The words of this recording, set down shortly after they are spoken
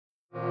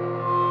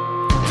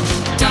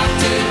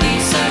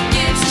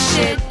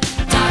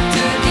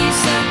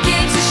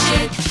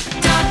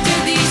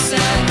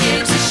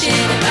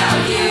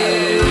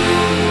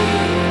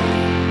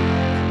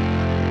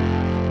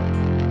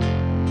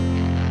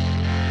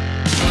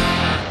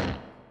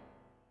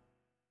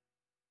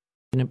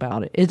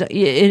about it.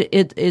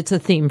 It's a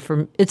theme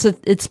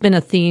it's been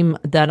a theme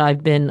that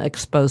I've been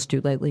exposed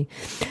to lately.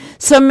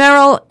 So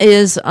Meryl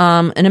is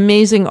an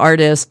amazing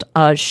artist.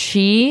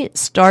 She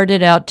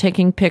started out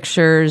taking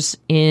pictures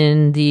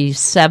in the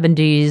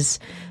 70s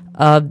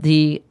of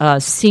the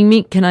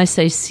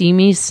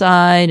seamy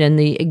side and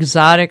the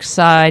exotic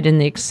side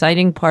and the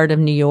exciting part of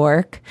New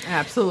York.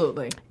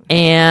 Absolutely.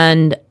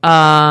 And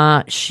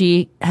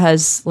she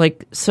has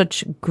like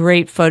such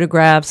great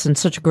photographs and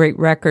such a great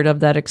record of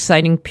that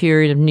exciting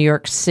period of New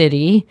York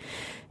City.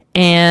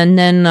 And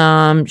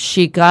then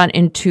she got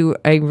into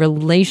a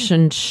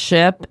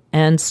relationship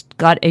and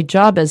got a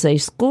job as a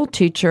school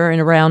teacher in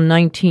around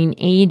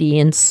 1980.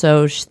 And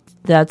so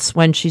that's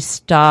when she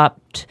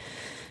stopped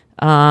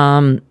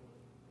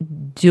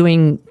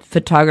doing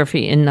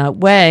photography in that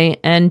way.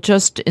 And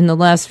just in the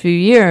last few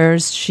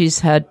years, she's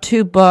had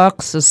 2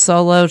 books, a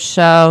solo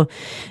show.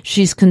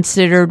 She's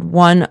considered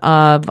one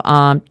of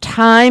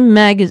Time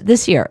Magazine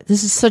this year.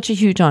 This is such a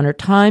huge honor.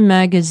 Time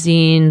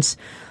Magazine's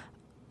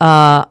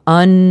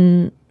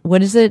unsung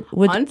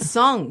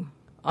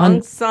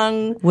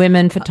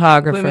women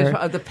photographers women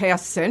of the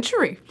past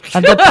century.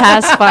 Of the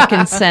past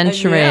fucking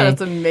century. Yeah,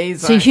 that's amazing.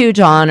 It's a huge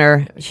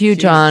honor.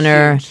 Huge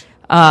honor. Huge.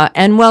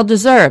 And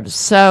well-deserved.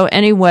 So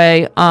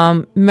anyway,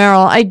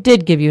 Meryl, I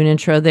did give you an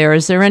intro there.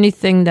 Is there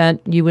anything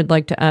that you would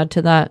like to add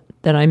to that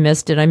I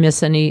missed? Did I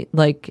miss any,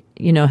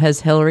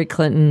 has Hillary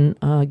Clinton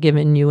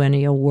given you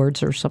any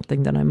awards or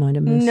something that I might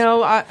have missed?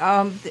 No,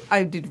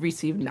 I did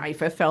receive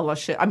NYFA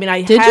fellowship. I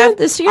mean, Did you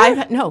this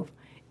year? No.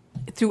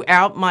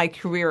 Throughout my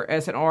career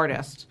as an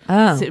artist,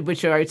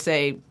 which I would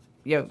say,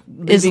 is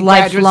leaving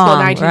graduate school in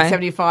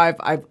 1975,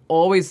 right? I've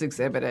always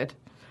exhibited.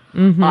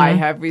 Mm-hmm. I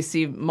have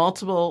received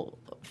multiple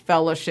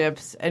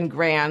fellowships and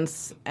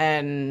grants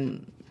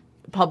and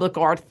public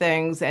art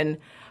things,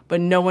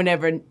 but no one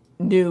ever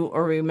knew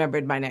or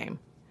remembered my name.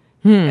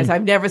 As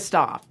I've never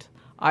stopped.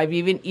 I've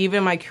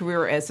even my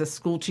career as a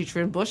school teacher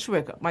in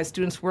Bushwick, my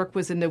students' work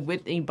was in the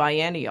Whitney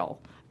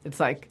Biennial. It's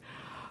like,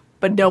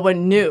 but no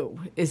one knew.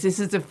 This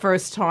is the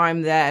first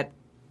time that.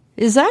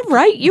 Is that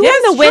right? You were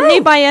in the Whitney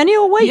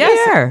Biennial? What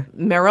year?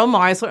 Merrill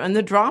Meisler and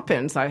the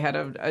Drop-Ins. I had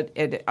a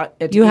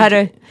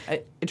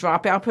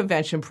dropout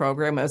prevention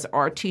program as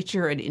art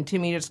teacher at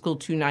Intermediate School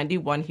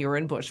 291 here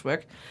in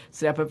Bushwick.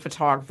 Set up a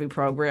photography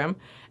program,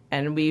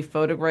 and we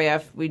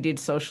did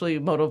socially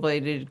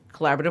motivated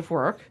collaborative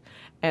work,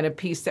 and a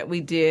piece that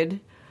we did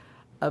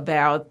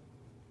about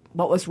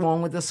what was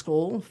wrong with the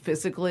school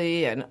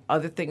physically and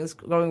other things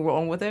going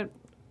wrong with it.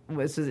 It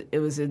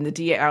was in the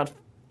Dia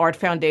Art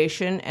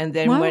Foundation, and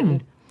then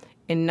when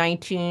in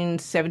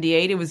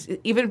 1978 it was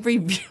even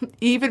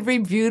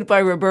reviewed by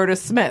Roberta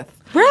Smith.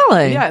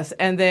 Really? Yes,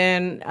 and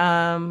then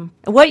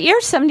what year?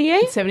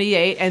 78.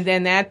 78, and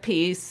then that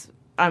piece.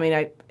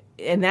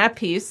 In that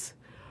piece,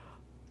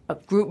 a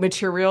group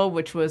material,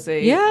 which was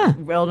a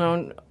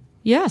well-known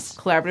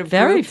collaborative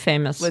very group,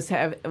 famous, was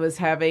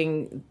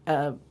having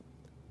an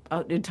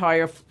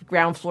entire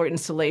ground floor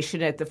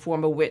installation at the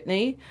former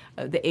Whitney,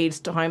 the AIDS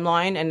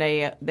timeline, and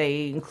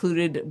they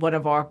included one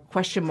of our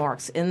question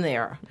marks in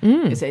there.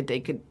 They said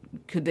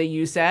could they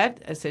use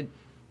that? I said,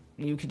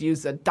 you could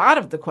use a dot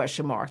of the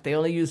question mark. They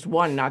only used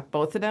one, not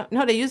both of them.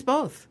 No, they used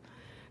both.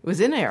 It was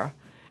in there.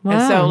 Wow.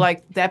 And so,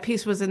 that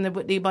piece was in the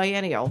Whitney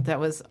Biennial. That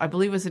was, I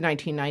believe, it was in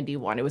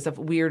 1991. It was a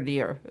weird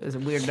year. It was a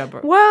weird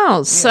number.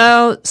 Wow.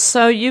 Yeah.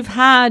 So you've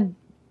had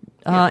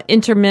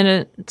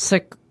intermittent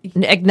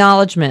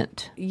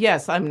acknowledgement.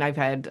 Yes, I've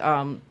had.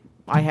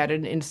 I had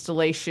an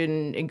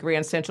installation in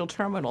Grand Central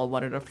Terminal.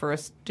 One of the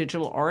first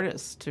digital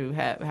artists to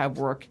have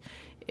work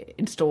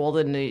installed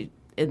in the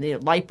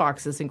light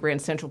boxes in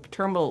Grand Central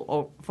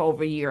Terminal for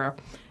over a year.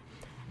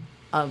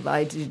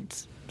 I did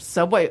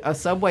a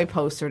subway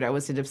poster that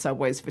was in the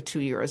subways for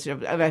 2 years.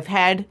 I've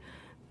had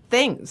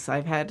things,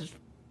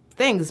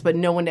 but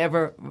no one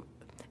ever.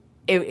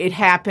 It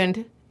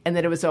happened, and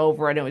then it was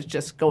over, and it was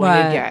just going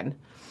again.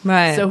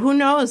 Right. So who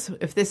knows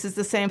if this is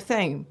the same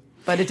thing?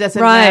 But it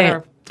doesn't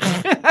matter.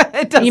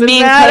 It doesn't you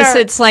mean matter. because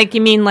it's like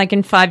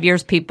in 5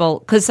 years, people,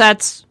 because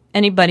that's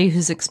anybody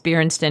who's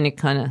experienced any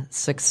kind of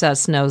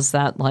success knows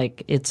that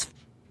it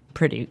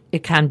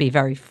can be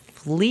very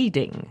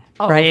fleeting,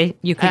 right?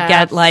 You could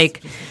get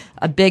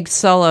a big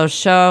solo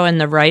show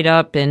and the write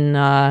up in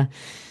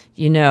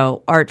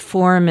art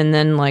form, and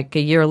then a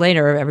year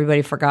later,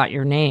 everybody forgot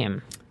your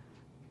name.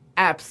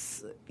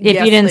 If you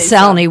didn't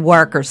sell any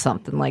work or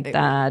something like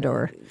that,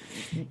 or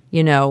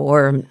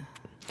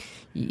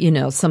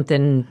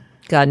something,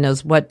 God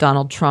knows what,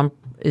 Donald Trump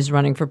is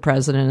running for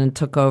president and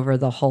took over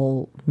the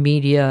whole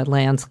media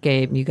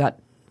landscape. You got,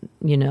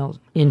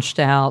 inched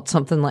out,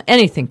 something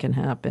anything can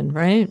happen,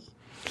 right?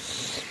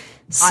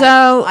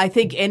 So I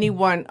think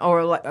anyone,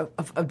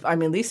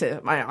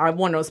 Lisa, I'm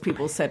one of those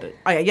people who said,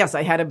 yes,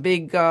 I had a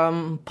big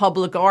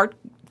public art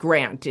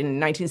grant in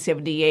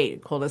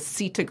 1978 called a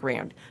CETA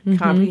grant,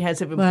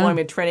 Comprehensive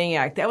Employment Training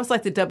Act. That was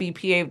like the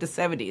WPA of the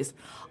 70s.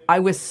 I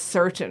was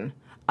certain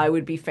I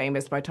would be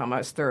famous by the time I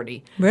was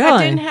 30. Really? That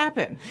didn't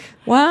happen.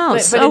 Wow.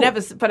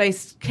 But I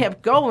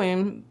kept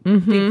going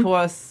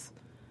because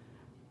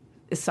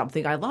is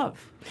something I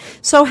love.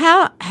 So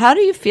how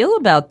do you feel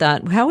about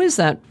that? How is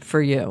that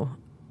for you?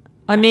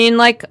 I mean,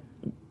 like,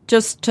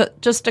 just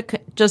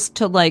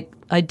to like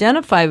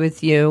identify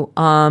with you.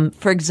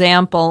 For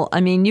example,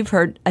 I mean, you've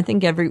heard. I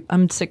think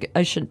I'm sick.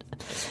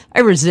 I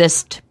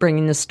resist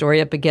bringing this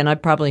story up again. I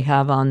probably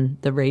have on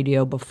the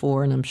radio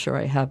before, and I'm sure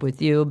I have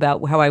with you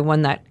about how I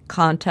won that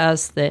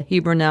contest, the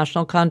Hebrew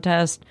National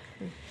Contest.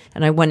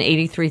 And I won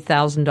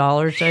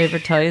 $83,000. Did I ever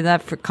tell you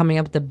that, for coming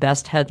up with the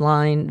best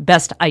headline,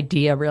 best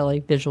idea, really,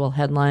 visual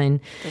headline?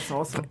 That's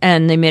awesome.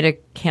 And they made a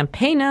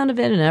campaign out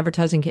of it, an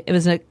advertising. It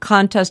was a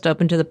contest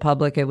open to the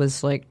public. It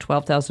was like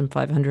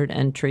 12,500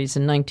 entries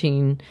in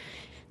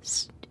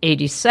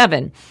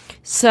 1987.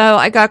 So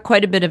I got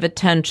quite a bit of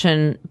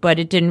attention, but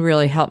it didn't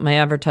really help my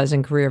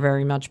advertising career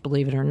very much,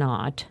 believe it or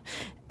not.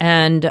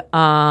 And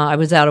I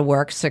was out of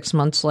work 6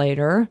 months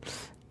later.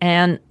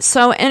 And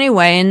so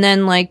anyway, and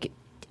then like,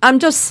 I'm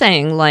just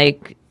saying,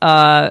 like,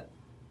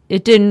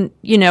 it didn't,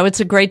 it's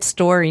a great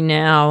story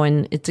now,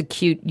 and it's a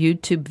cute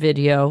YouTube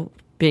video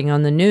being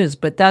on the news,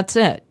 but that's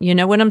it. You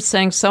know what I'm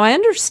saying? So I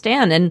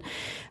understand. And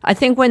I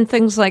think when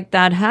things like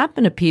that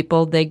happen to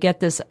people, they get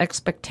this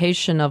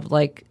expectation of,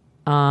 like,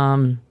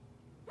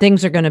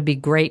 things are going to be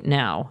great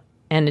now,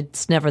 and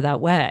it's never that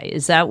way.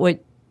 Is that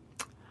what?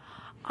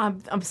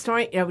 I'm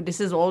starting, this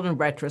is all in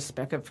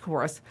retrospect, of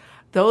course.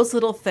 Those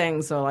little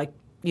things are like,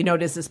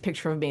 there's this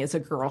picture of me as a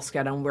Girl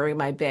Scout. I'm wearing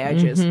my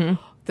badges,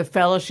 the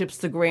fellowships,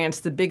 the grants,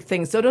 the big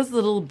things. So those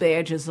little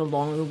badges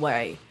along the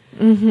way.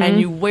 And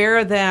you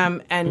wear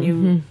them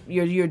and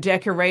your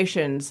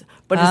decorations,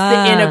 but it's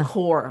the inner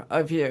core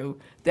of you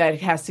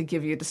that has to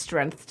give you the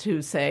strength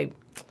to say,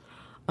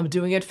 I'm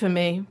doing it for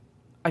me.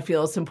 I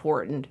feel it's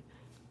important.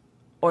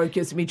 Or it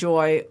gives me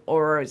joy,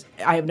 or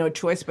I have no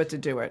choice but to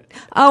do it.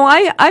 Oh,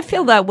 I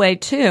feel that way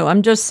too.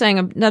 I'm just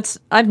saying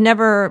I've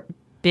never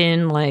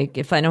been like,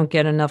 if I don't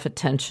get enough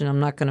attention,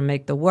 I'm not going to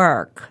make the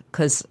work,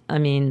 because I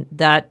mean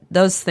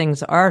those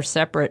things are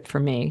separate for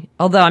me.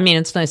 Although I mean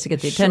it's nice to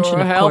get the attention,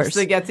 sure of helps course.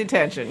 to get the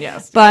attention,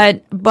 yes.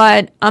 But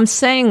I'm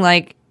saying,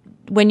 like,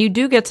 when you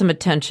do get some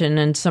attention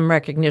and some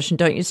recognition,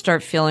 don't you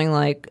start feeling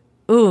like,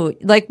 ooh,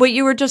 like what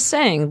you were just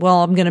saying?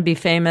 Well, I'm going to be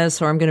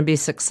famous, or I'm going to be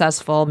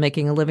successful,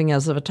 making a living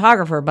as a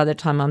photographer by the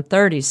time I'm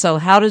 30. So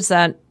how does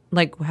that,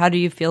 like, how do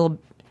you feel?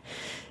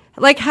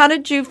 Like, how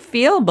did you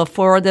feel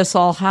before this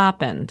all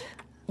happened?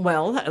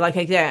 Well, like,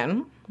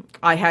 again,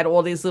 I had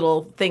all these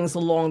little things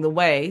along the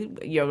way,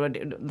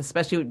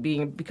 especially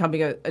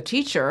becoming a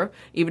teacher,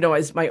 even though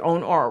it's my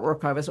own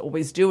artwork I was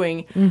always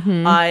doing.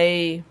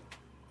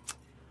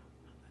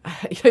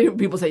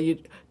 People say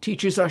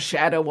teachers are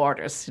shadow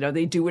artists.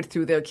 They do it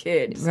through their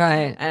kids.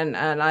 Right. And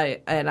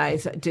I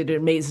did an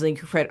amazing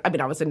credit. I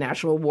mean, I was a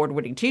national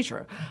award-winning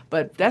teacher,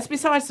 but that's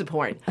besides the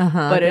point.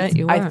 But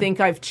I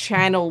think I've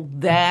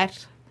channeled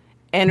that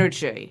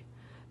energy,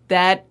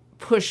 that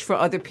push for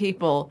other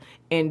people,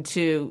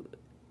 into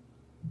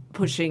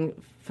pushing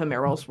for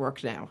Meryl's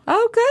work now.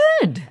 Oh,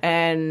 good.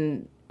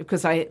 And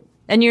because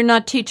and you're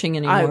not teaching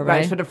anymore,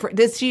 right?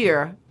 This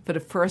year, for the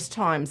first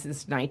time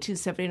since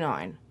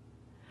 1979,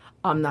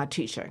 I'm not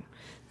teaching.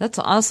 That's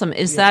awesome.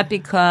 Is that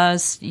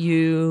because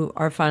you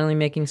are finally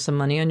making some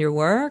money on your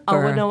work? Oh,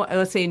 well, no,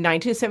 let's say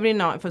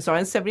 1979. So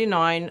in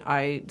 79,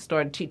 I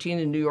started teaching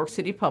in New York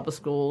City public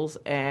schools,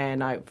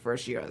 and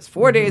first year it was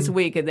 4 days a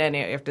week, and then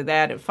after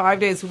that, 5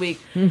 days a week,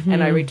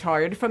 and I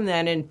retired from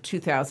then in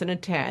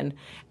 2010,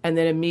 and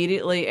then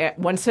immediately,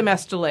 one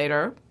semester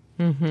later,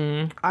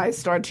 I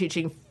started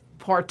teaching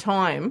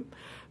part-time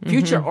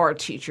future art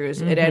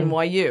teachers at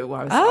NYU.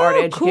 I was art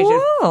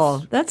education.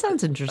 Cool. That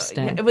sounds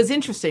interesting. It was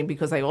interesting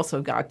because I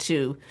also got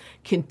to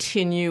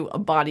continue a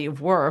body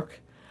of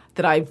work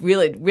that I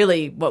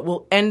really, what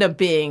will end up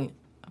being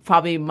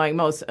probably my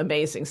most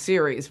amazing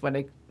series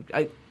when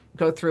I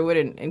go through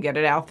it and get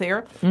it out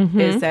there,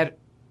 is that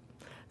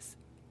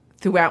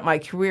throughout my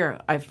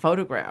career, I've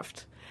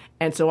photographed.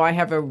 And so I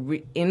have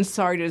a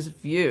insider's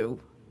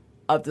view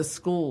of the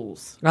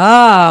schools.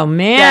 Oh,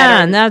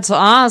 man, that's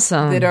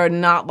awesome. That are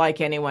not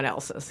like anyone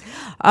else's.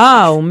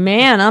 Oh,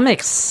 man, I'm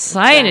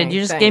excited.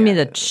 You just gave me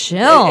the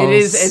chills. It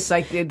is. It's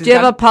like. Do you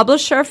have a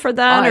publisher for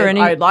that or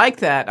any? I'd like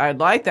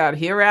that.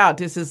 Hear out.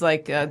 This is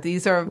like,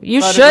 these are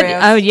You should.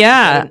 Oh,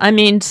 yeah. I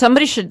mean,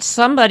 somebody should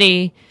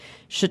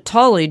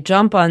totally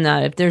jump on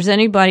that. If there's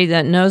anybody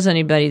that knows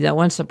anybody that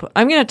wants to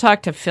I'm going to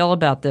talk to Phil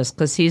about this,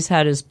 because he's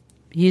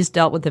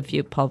dealt with a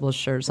few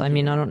publishers. I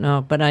mean, I don't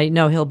know, but I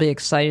know he'll be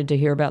excited to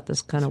hear about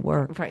this kind of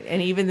work. Right,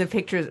 and even the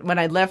pictures, when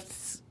I left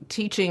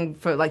teaching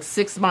for like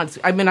 6 months,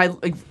 I mean,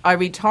 I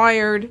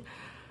retired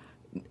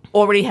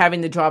already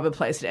having the job in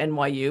place at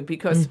NYU,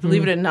 because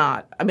believe it or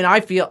not, I mean, I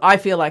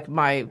feel like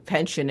my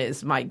pension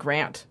is my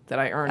grant that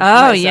I earned for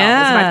myself.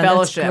 Yeah, it's my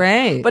fellowship. That's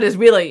great. But it's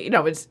really,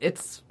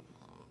 it's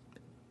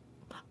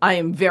I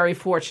am very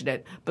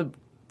fortunate, but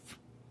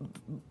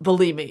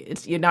believe me,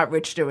 you're not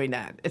rich doing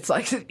that. It's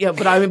like,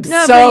 but I'm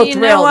so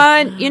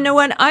thrilled. You know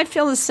what? I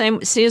feel the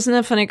same. See, isn't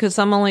that funny? Because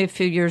I'm only a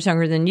few years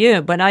younger than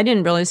you, but I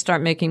didn't really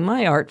start making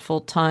my art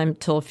full time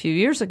till a few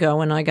years ago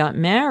when I got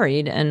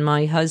married, and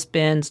my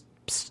husband's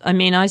I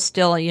mean, I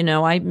still,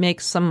 I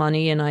make some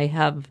money and I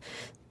have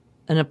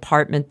an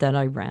apartment that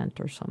I rent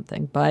or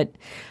something, but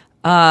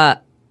I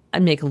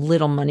make a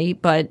little money,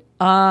 but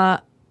I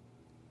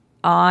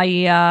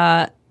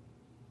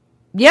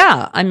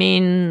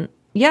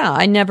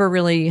never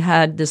really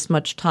had this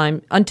much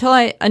time until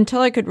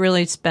I could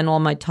really spend all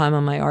my time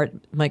on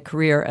my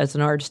career as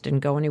an artist. Didn't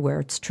go anywhere.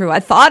 It's true. I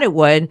thought it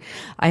would.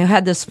 I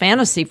had this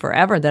fantasy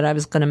forever that I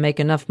was going to make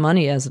enough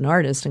money as an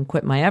artist and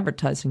quit my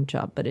advertising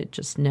job, but it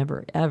just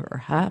never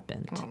ever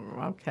happened.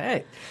 Oh,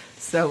 okay.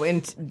 So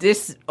in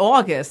this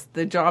August,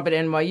 the job at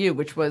NYU,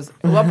 which was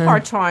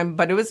part-time,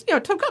 but it was,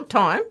 took up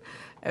time,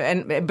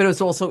 but it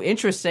was also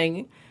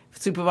interesting,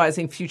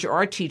 supervising future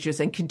art teachers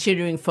and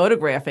continuing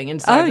photographing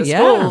inside the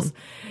schools.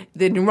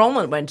 The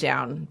enrollment went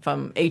down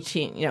from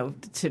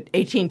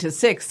 18 to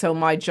 6, so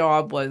my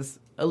job was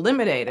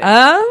eliminated.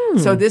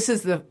 So this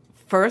is the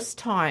first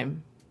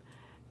time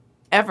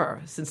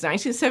ever since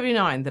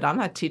 1979 that I'm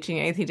not teaching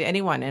anything to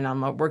anyone, and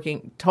I'm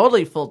working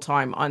totally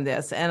full-time on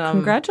this. And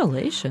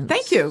Congratulations.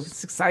 Thank you.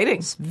 It's exciting.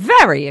 It's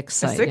very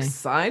exciting. It's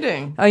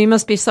exciting. Oh, you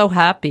must be so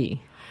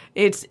happy.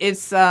 It's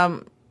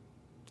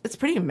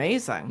pretty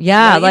amazing.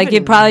 Yeah,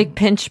 you probably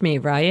pinch me,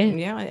 right?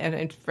 Yeah, and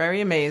it's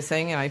very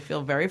amazing, and I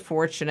feel very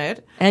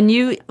fortunate. And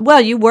you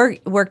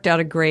worked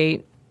out a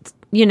great,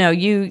 you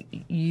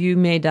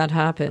made that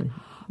happen.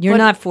 You're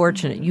not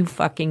fortunate. You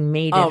fucking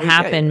made it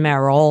happen,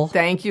 Meryl.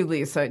 Thank you,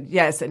 Lisa.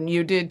 Yes, and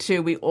you did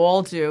too. We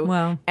all do.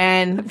 Well,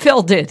 and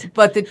Phil did.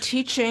 But the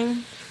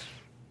teaching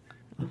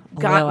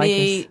got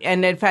me,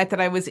 and the fact that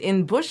I was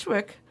in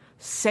Bushwick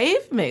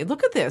saved me.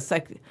 Look at this.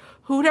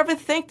 Who would ever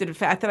think that the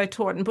fact that I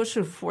taught in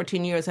Bushwick for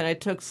 14 years and I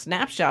took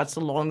snapshots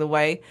along the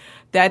way,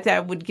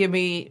 that would give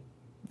me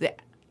that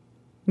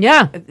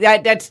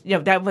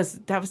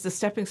was the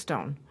stepping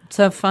stone.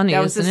 So funny,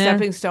 that was the isn't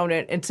stepping stone,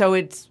 and so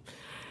it's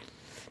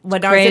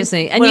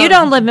crazy. And you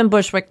don't live in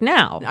Bushwick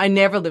now. I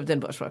never lived in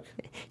Bushwick.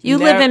 You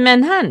live in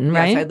Manhattan,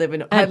 right? Yes,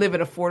 I live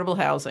in affordable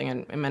housing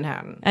in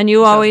Manhattan. And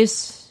you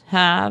always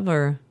have,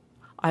 or?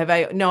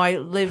 I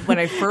lived when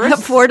I first...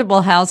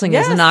 Affordable housing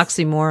is an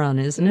oxymoron,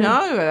 isn't it?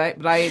 No,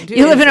 but I do.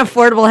 You live in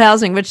affordable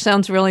housing, which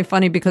sounds really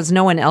funny because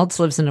no one else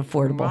lives in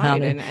affordable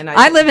housing. And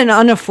I live in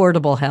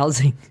unaffordable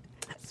housing.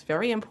 It's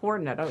very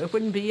important. It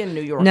wouldn't be in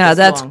New York. No,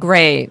 that's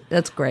great.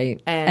 That's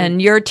great.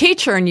 And you're a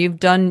teacher, and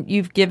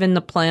you've given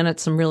the planet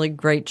some really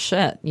great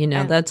shit.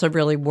 That's a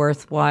really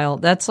worthwhile.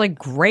 That's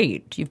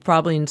great. You've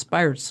probably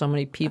inspired so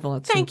many people.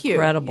 It's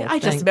incredible. I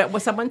just met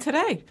with someone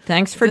today.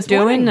 Thanks for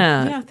doing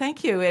that. Yeah,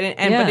 thank you. But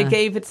it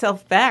gave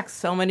itself back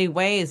so many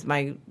ways.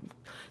 The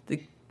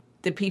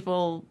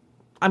people.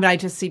 I mean, I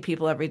just see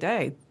people every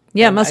day.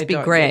 Yeah, it must be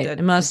great.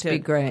 It must be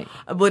great.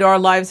 Would our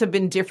lives have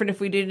been different if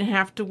we didn't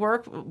have to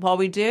work while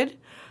we did?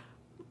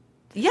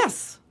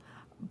 Yes,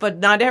 but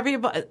not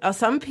everybody.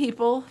 Some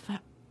people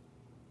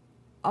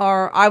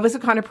are. I was the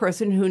kind of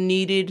person who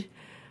needed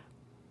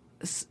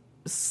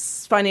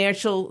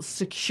financial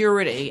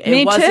security.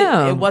 Me too.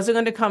 It wasn't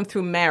going to come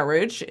through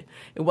marriage.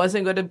 It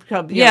wasn't going to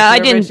come. I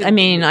didn't. I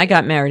mean, I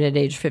got married at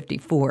age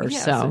 54.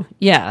 Yes. So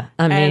yeah,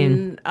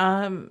 and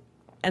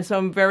so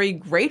I'm very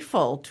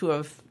grateful to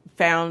have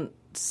found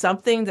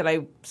something that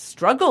I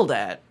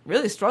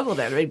really struggled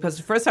at, right? Because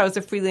first I was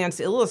a freelance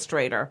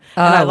illustrator,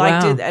 and I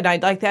liked it, and I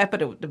liked that, but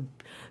you'd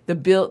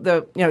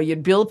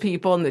bill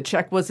people, and the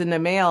check was in the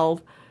mail.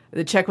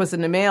 The check was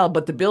in the mail,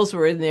 but the bills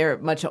were in there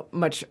much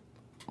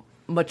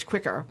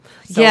quicker.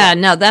 So,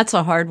 that's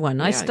a hard one.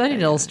 I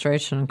studied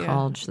illustration in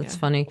college. That's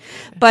funny,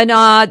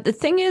 but the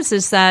thing is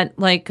that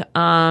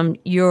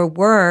your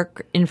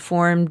work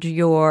informed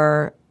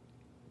your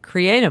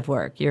creative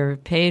work. Your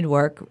paid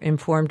work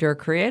informed your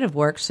creative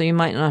work, so you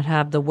might not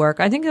have the work.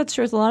 I think that's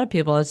true with a lot of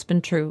people. It's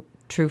been true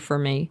for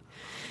me.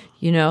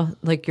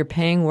 Your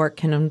paying work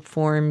can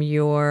inform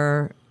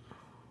your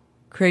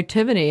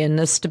creativity, and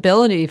the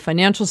stability,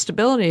 financial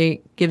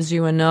stability, gives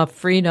you enough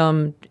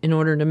freedom in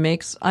order to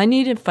make. I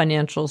needed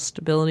financial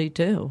stability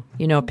too.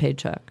 A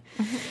paycheck.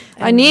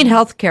 Mm-hmm. I need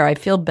health care. I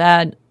feel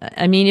bad.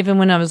 I mean, even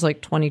when I was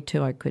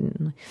 22, I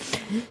couldn't.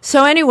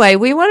 So anyway,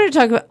 we wanted to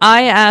talk about,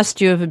 I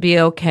asked you if it'd be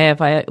okay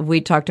if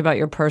we talked about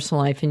your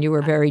personal life, and you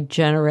were very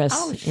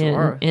generous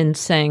in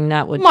saying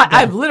that would.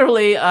 I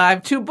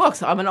have 2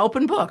 books. I'm an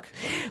open book.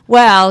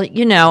 Well,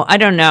 I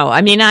don't know.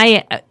 I mean,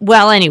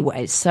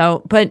 anyway,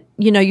 so, but,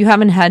 you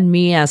haven't had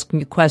me asking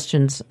you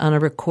questions on a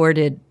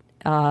recorded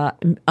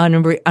on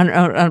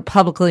a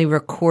publicly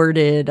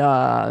recorded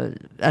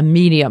a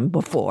medium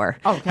before.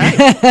 Okay,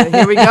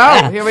 here we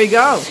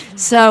go.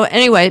 So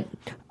anyway,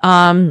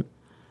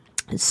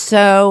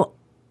 so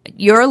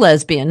you're a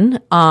lesbian,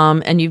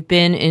 and you've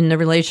been in a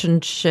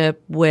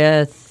relationship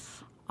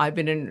with. I've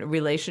been in a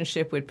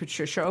relationship with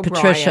Patricia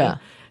O'Brien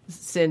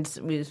since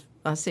we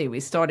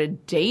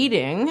started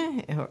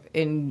dating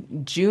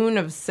in June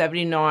of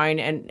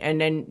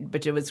 '79,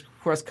 but it was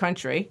cross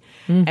country,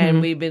 and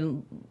we've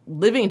been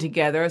living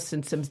together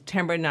since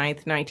September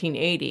 9th,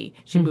 1980.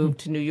 She moved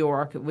to New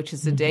York, which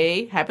is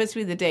happens to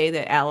be the day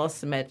that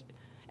Alice met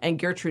and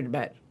Gertrude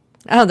met.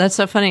 Oh, that's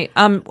so funny.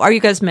 Are you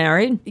guys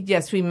married?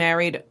 Yes, we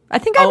married. I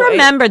think I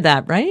remembered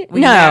that, right?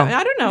 No.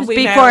 I don't know. It was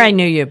before I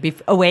knew you.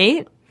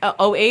 08?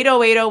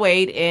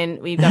 08,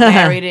 and we got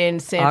married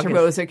in Santa August.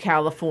 Rosa,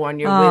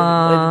 California,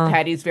 with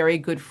Patty's very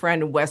good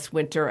friend, Wes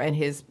Winter, and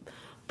his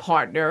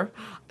partner,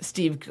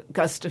 Steve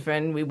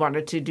Gustafson. We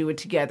wanted to do it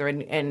together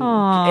and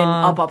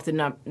up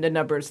the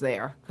numbers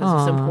there,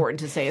 because it's important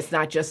to say it's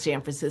not just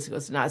San Francisco,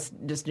 it's not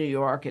just New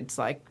York, it's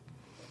like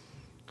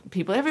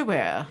people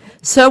everywhere.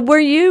 So were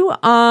you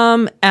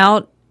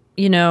out,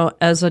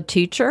 as a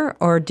teacher,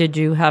 or did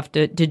you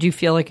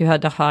feel like you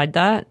had to hide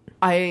that?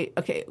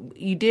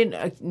 You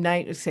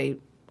didn't say.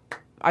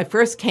 I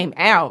first came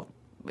out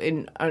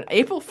in on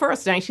April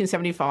 1st,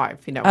 1975.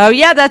 Oh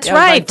yeah, that's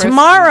right.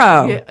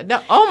 Tomorrow.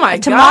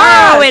 God!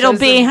 Tomorrow it'll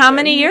be how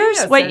many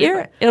years? What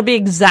year? It'll be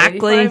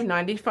exactly 85,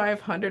 95,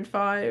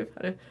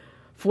 105,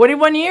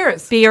 41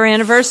 years. Be your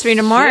anniversary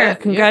tomorrow. Yeah.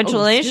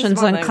 Congratulations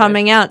on language.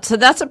 coming out. So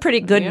that's a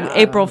pretty good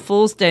April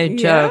Fool's Day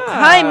joke. Yeah.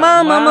 Hi,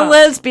 Mom. I'm a Wow.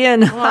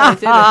 lesbian. I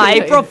did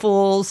it. April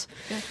Fools.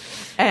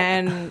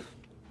 And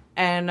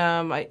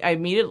I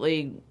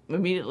immediately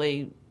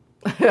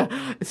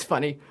it's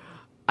funny.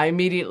 I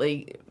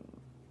immediately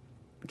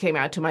came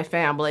out to my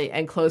family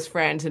and close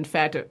friends. In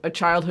fact, a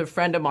childhood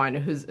friend of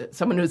mine,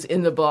 someone who's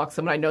in the book,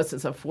 someone I know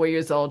since I'm 4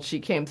 years old,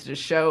 she came to the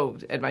show,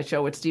 at my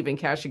show at Stephen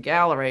Casher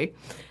Gallery,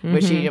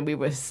 where we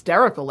were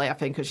hysterical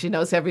laughing because she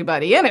knows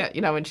everybody in it,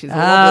 and she's all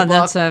over the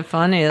book. That's so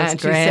funny. That's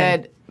and great. she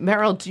said,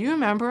 Meryl, do you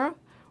remember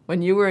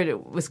when you were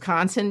at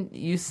Wisconsin?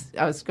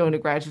 I was going to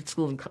graduate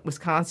school in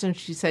Wisconsin.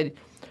 She said,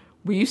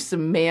 we used to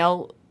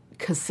mail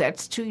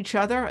cassettes to each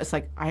other. It's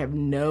like, I have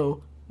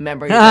no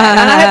memory of that.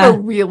 And I have a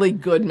really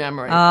good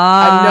memory.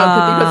 I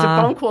know, because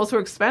the phone calls were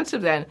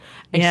expensive then.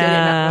 And she said,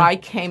 and I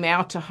came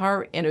out to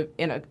her in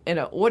an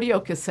audio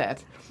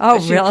cassette. Oh,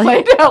 and she really?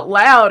 played it out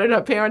loud, and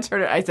her parents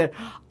heard it. I said,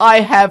 I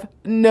have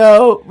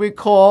no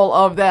recall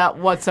of that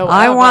whatsoever.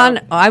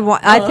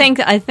 I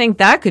think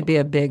that could be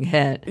a big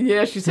hit.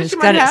 Yeah, she said It's she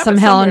might got have some it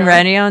Helen somewhere.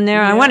 Reddy on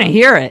there. I Yeah. want to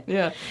hear it.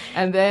 Yeah,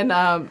 and then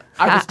I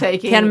was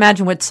taking. Can't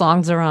imagine what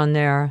songs are on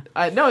there.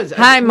 No, it's,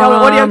 Hi, no, Mom,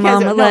 audio I'm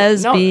cassette. a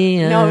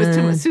lesbian. No, it was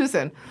to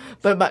Susan,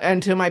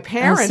 and to my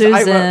parents,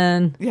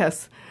 Susan.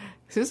 Yes,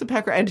 Susan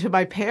Pecker, and to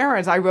my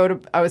parents, I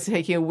was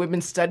taking a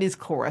women's studies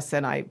course,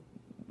 and I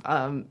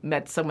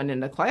met someone in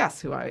the class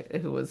who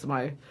was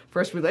my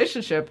first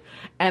relationship,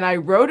 and I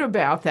wrote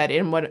about that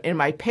in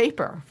my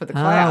paper for the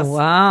class. Oh,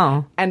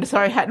 wow. And so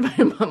I had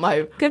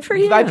my Good for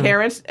you. my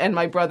parents and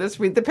my brothers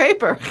read the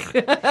paper.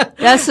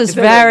 This is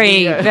So,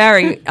 very, yeah.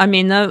 very. I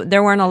mean,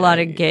 there weren't a lot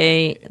of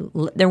gay.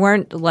 There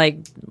weren't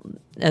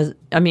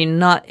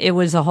not. It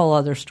was a whole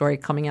other story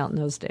coming out in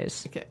those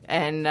days. Okay.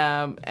 And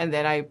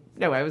then I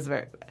was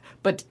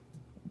but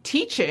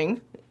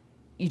teaching,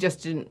 you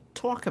just didn't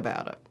talk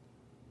about it.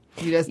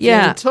 You just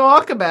didn't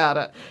talk about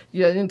it.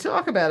 You didn't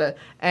talk about it.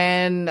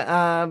 And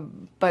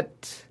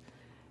but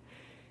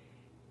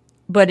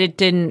it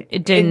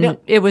didn't.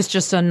 It was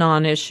just a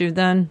non-issue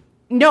then.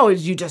 no,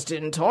 you just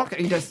didn't talk.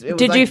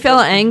 Did you feel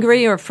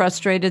angry or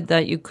frustrated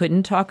that you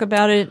couldn't talk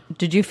about it?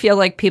 Did you feel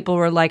like people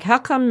were like, "How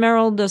come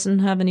Meryl doesn't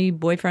have any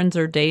boyfriends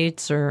or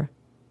dates?" Or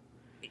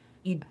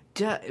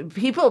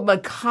people, my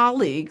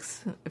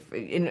colleagues,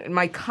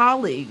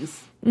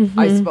 Mm-hmm.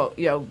 I spoke,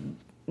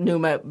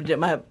 knew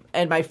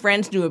and my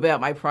friends knew about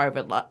my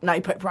private life,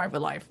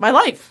 my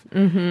life,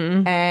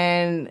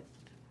 and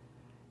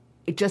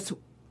it just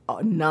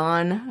a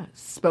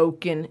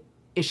non-spoken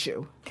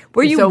issue.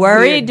 were It's you so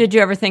worried? weird. Did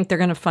you ever think they're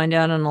going to find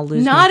out and I'll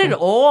lose? Not my at phone?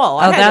 all. Oh,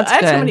 I had that's so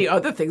good. many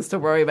other things to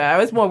worry about. I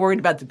was more worried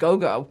about the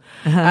go-go.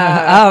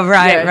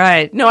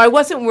 Right. No, I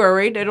wasn't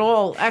worried at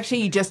all.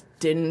 Actually, you just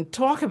didn't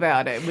talk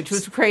about it, which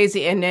was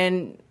crazy.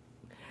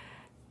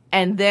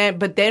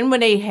 But then when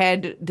they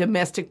had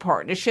domestic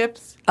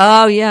partnerships,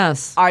 Oh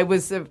yes. I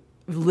was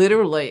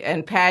literally,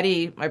 and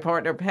Patty, my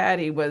partner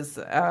Patty, was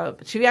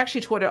she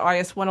actually taught at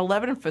IS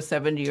 111 for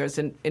 7 years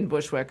in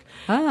Bushwick.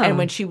 Oh. And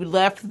when she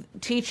left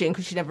teaching,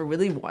 because she never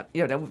really that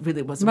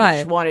really wasn't what Right.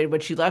 she wanted. When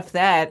she left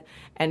that,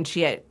 and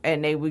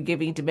they were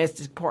giving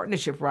domestic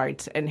partnership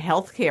rights and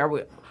health care,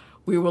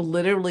 we were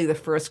literally the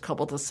first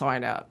couple to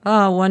sign up.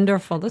 Oh,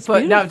 wonderful. That's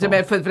But no,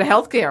 beautiful. for the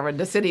healthcare in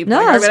the city. No,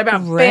 I that's read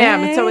about great. BAM.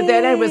 And so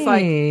then it was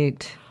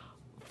like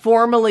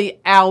formally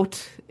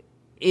out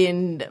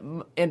in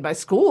my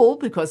school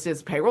because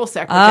there's payroll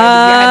secretary. You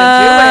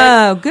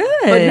had Oh, to do good.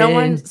 it. But no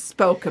one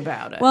spoke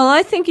about it. Well,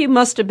 I think you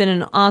must have been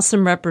an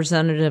awesome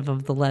representative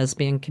of the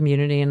lesbian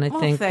community, and I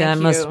think thank that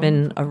must you. have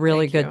been a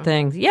really Thank good you.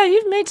 thing. Yeah,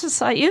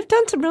 you've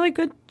done some really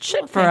good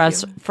shit for thank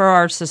us, you. for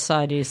our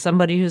society.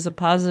 Somebody who's a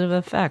positive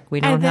effect. We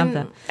don't have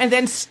that. And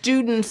then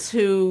students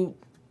who,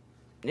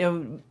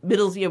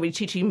 we're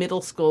teaching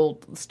middle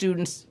school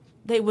students,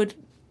 they would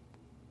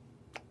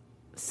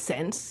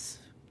sense,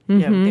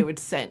 they would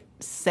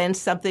sense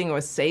something or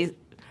say.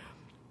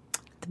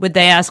 Would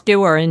they ask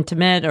you, or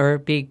intimate, or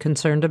be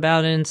concerned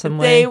about it in some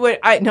way? They would.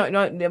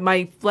 No.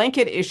 My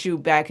blanket issue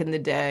back in the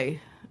day,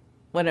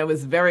 when I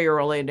was very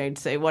early, and they'd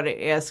say, "Want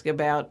to ask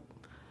about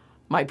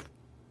my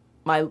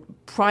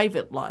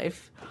private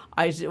life?"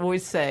 I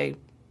always say,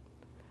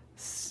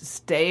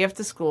 stay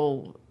after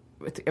school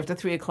after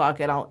 3:00,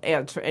 and I'll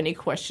answer any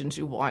questions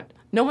you want.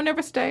 No one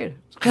ever stayed.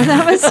 Well,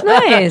 that was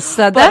nice.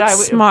 So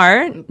that's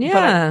smart.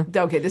 Yeah.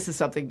 Okay, this is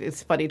something.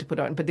 It's funny to put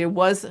on, but there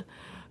was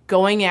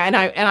going out,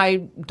 and I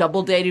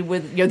double dated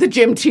with the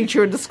gym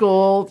teacher in the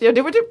school.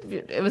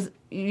 It was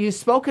you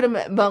spoke at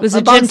was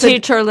a gym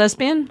teacher a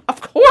lesbian? Of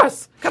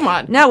course. Come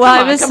on. No,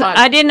 well,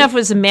 I didn't know if it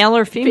was a male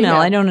or female.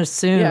 I don't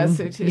assume. Yes,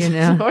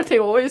 aren't they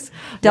always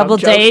double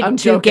date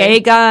two gay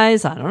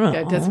guys? I don't know.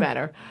 Yeah, it doesn't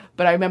matter.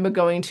 But I remember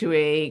going to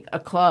a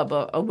club,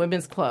 a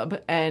women's club,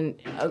 and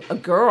a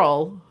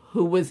girl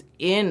who was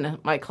in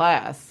my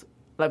class,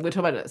 like we're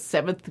talking about a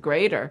 7th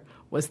grader,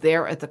 was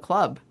there at the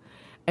club.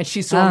 And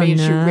she saw me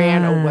and she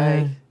ran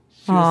away.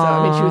 She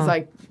was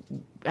like,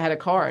 had a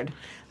card.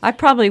 I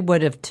probably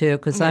would have too,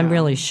 because I'm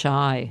really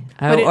shy.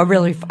 I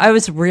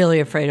was really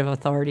afraid of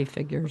authority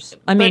figures.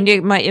 I mean,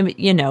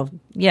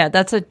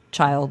 that's a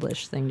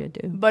childish thing to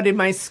do. But in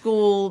my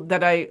school,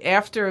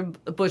 after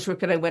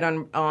Bushwick, and I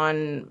went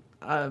on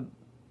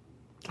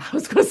I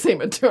was going to say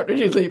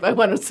maternity leave. I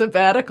went on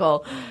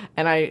sabbatical,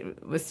 and I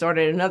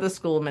started another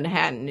school in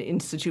Manhattan,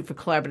 Institute for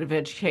Collaborative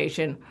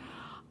Education.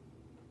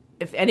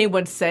 If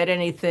anyone said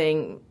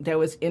anything that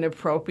was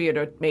inappropriate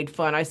or made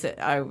fun,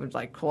 I would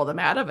call them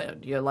out of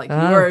it.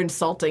 You're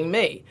insulting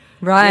me,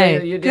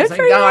 right? You're Good just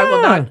for you. I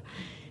will not.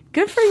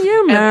 Good for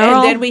you, Meryl.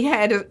 And then we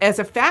had, as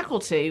a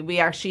faculty, we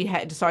actually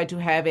had decided to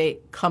have a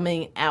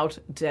coming out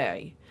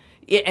day.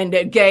 And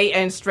gay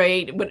and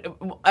straight,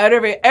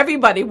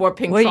 everybody wore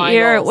pink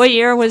triangles. What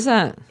year was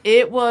that?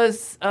 It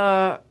was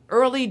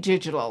early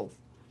digital.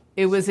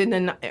 It was in the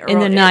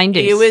 90s.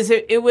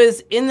 It was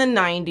in the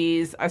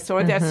 90s. I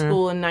started that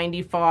school in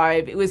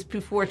 95. It was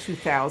before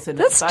 2000.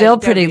 That's still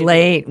pretty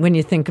late when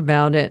you think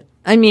about it.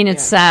 I mean,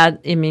 it's sad.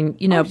 I mean,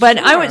 but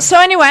sure. So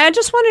anyway, I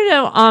just wanted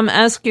to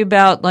ask you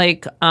about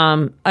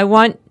I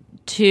want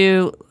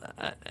to.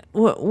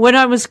 What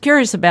I was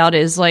curious about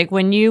is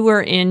when you were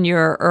in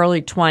your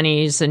early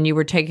 20s and you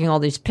were taking all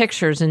these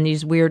pictures in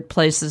these weird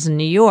places in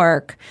New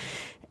York,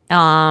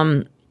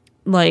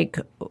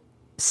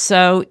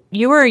 so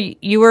you were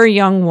a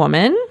young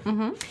woman,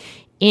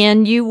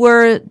 and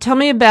tell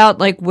me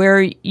about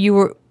where you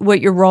were,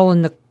 what your role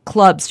in the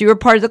clubs. You were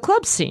part of the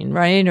club scene,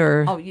 right?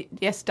 Or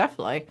yes,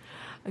 definitely.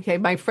 Okay,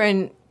 my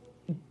friend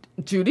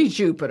Judy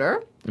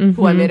Jupiter,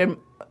 who I met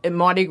in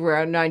Mardi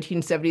Gras in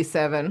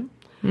 1977.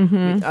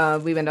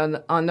 We went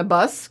on the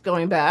bus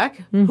going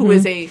back. Who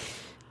is a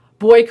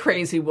boy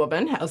crazy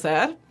woman? How's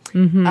that?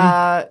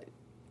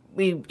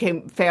 We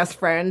became fast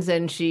friends,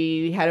 and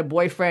she had a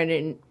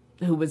boyfriend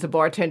who was a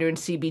bartender in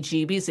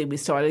CBGB's, and we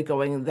started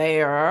going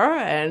there.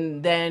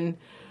 And then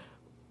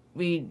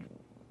a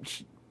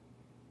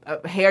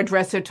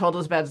hairdresser told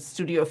us about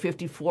Studio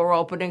 54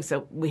 opening,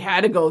 so we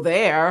had to go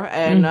there,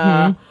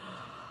 and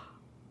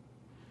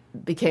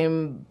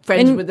became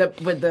friends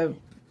with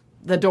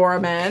the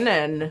doorman,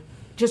 and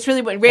just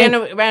really ran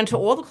around to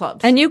all the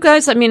clubs. And you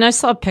guys, I mean, I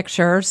saw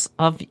pictures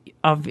of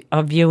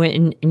you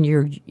in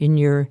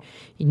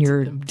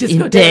your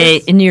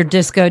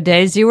disco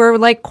days. You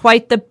were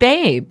quite the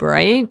babe,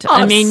 right? Oh,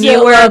 I mean,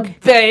 you were a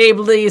babe,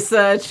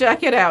 Lisa.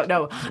 Check it out.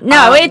 No,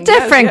 a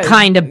different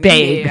kind of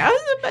babe.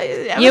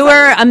 Yeah, you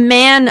were a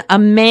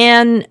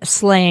man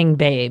slaying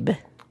babe,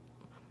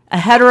 a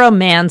hetero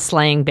man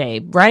slaying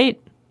babe,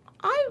 right?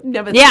 I've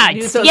never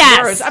used those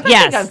words. I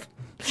think I've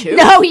cute.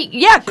 No,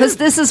 because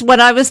this is what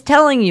I was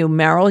telling you,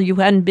 Meryl. You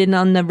hadn't been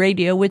on the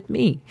radio with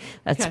me.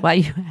 That's why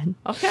you hadn't.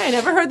 Okay, I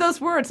never heard those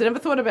words. I never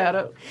thought about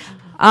it.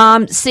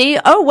 See,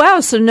 oh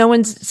wow. So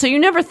you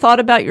never thought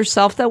about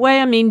yourself that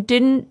way. I mean,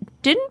 didn't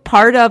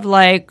part of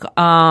I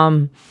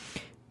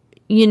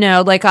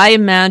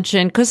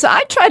imagine, because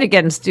I try to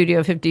get in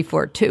Studio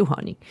 54 too,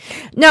 honey.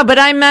 No, but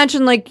I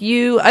imagine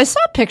I saw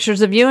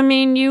pictures of you. I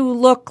mean, you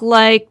look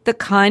like the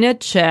kind of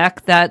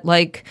chick that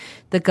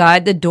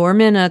the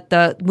doorman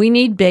at we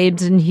need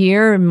babes in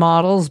here,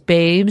 models,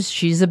 babes.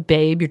 She's a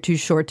babe. You're too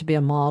short to be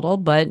a model,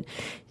 but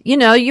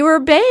you were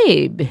a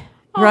babe.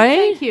 Oh, right?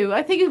 Thank you.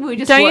 I think we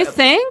just don't you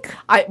think?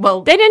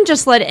 They didn't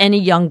just let any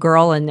young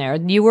girl in there.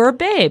 You were a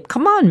babe.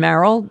 Come on,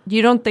 Meryl.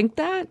 You don't think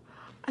that?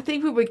 I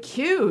think we were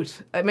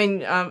cute. I mean,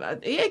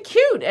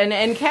 cute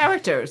and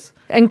characters.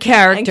 And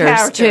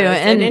characters too,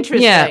 and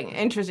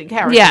interesting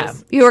characters. Yeah,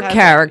 you were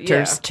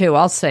characters too.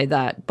 I'll say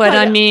that. But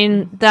I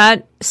mean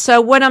that.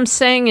 So what I'm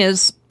saying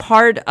is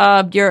part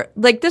of your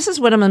this is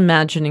what I'm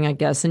imagining, I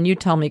guess. And you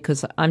tell me,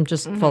 because I'm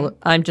just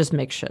I'm just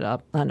make shit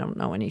up. I don't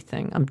know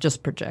anything. I'm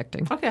just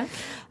projecting. Okay.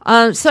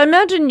 So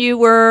imagine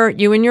you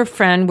and your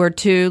friend were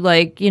two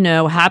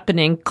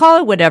happening. Call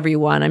it whatever you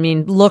want. I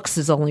mean, looks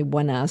is only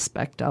one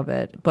aspect of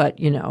it, but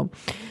two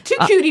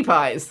cutie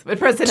pies with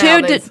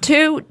personalities.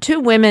 Two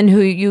women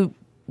who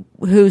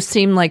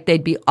seem like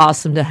they'd be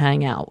awesome to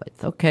hang out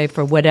with, okay,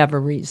 for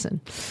whatever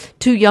reason.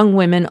 Two young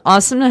women,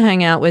 awesome to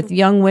hang out with,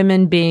 young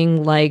women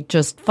being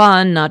just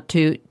fun, not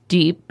too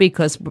deep,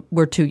 because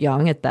we're too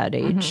young at that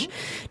age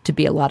to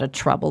be a lot of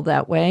trouble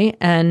that way.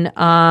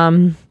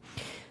 And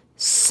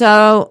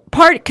So,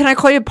 can I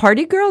call you a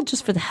party girl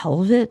just for the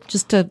hell of it?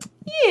 Just to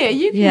Yeah,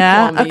 you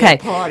can call me a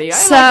party.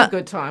 I like a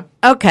good time.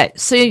 Okay,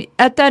 so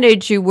at that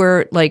age you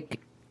were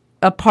like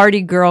a party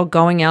girl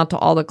going out to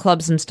all the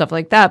clubs and stuff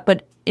like that,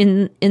 but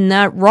in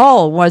that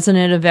role, wasn't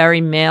it a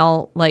very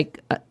male, like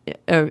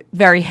a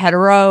very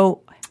hetero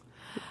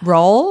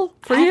role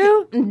for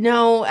you?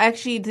 No,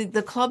 actually,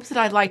 the clubs that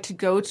I like to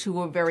go to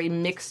were very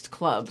mixed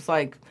clubs,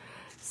 like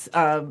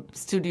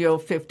Studio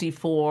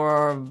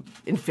 54,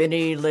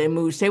 Infinity, Les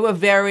Mousses. They were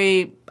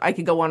very, I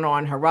could go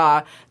on,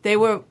 hurrah. They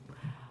were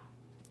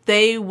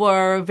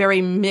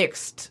very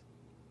mixed,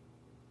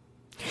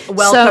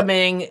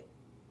 welcoming,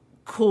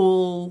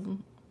 cool.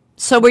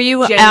 So were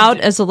you out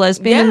as a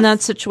lesbian in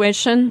that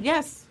situation?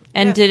 Yes.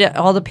 And did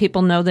all the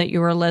people know that you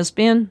were a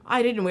lesbian?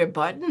 I didn't wear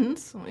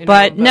buttons.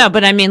 But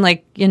I mean,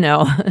 like, you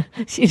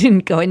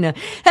didn't go in there,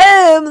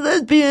 hey, I'm a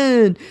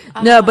lesbian.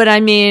 No, but I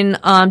mean,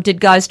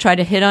 did guys try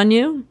to hit on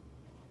you?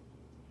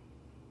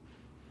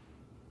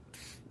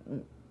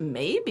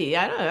 Maybe.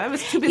 I don't know. I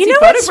was too busy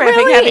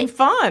photographing, having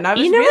fun. I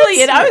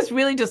was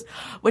really just,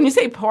 when you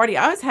say party,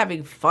 I was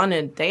having fun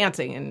and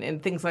dancing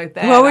and things like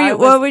that.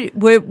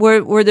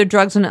 Were there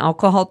drugs and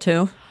alcohol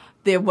too?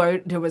 There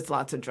was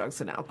lots of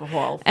drugs and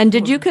alcohol. And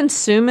did you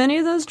consume any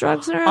of those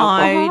drugs or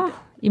alcohol?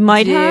 You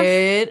might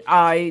have.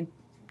 I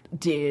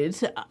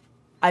did.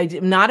 I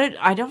did not.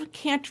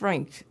 Can't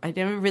drink. I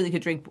never really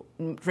could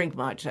drink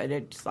much.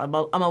 I'm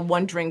a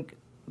one drink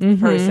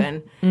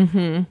person.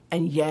 Mm-hmm.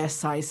 And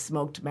yes, I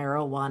smoked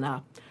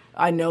marijuana.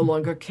 I no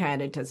longer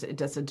can. It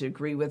doesn't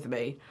agree with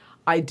me.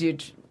 I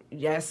did.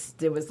 Yes,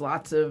 there was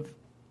lots of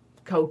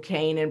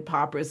cocaine and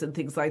poppers and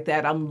things like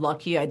that. I'm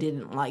lucky I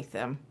didn't like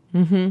them.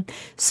 Mm-hmm.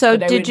 So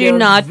did you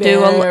not do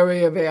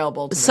very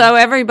available to me. So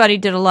everybody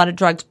did a lot of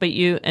drugs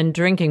and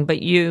drinking,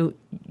 but you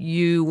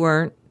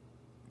weren't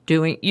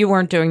doing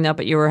that,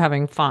 but you were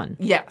having fun.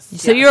 Yes.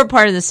 So you were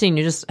part of the scene.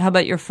 How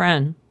about your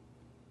friend?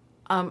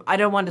 I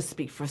don't want to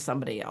speak for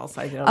somebody else.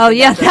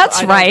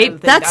 That's right.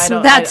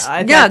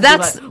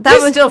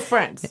 We're still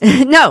friends.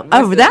 No,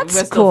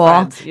 that's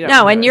cool.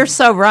 No, and you're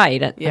so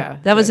right. Yeah,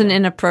 that was an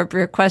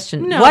inappropriate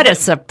question. No, what a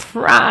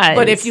surprise!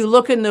 But if you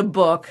look in the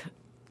book,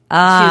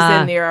 she's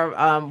in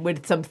there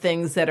with some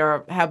things that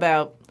are. How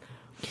about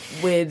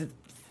with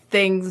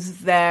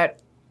things that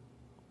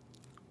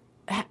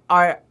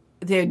are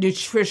their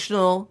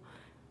nutritional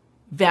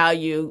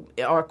value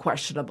are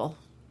questionable.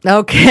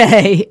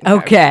 Okay.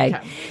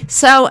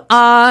 So,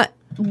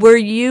 were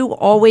you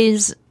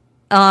always?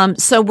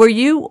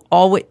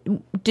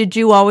 Did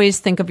you always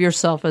think of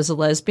yourself as a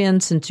lesbian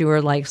since you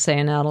were, like, say,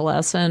 an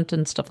adolescent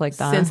and stuff like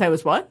that? Since I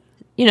was what?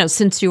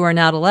 Since you were an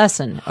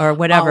adolescent or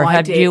whatever.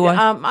 I did.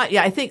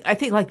 I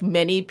think like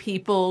many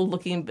people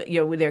looking,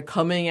 with their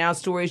coming out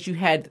stories, you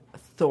had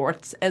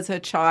thoughts as a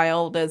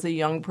child, as a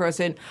young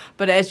person.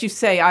 But as you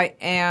say, I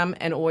am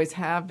and always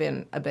have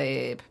been a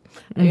babe.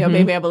 Mm-hmm.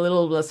 Maybe I'm a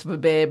little less of a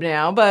babe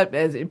now, but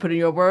as you put in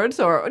your words,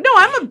 or no,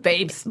 I'm a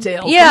babe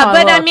still. Yeah,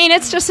 but I mean,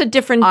 it's just a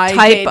different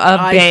type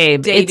of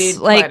babe. It's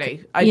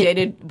like I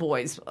dated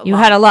boys. You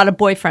had a lot of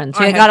boyfriends.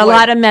 You got a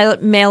lot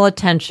of male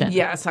attention.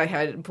 Yes, I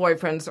had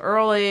boyfriends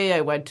early.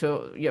 I went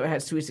to I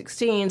had sweet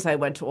 16s. I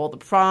went to all the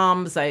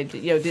proms. I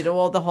did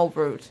all the whole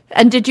route.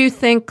 And did you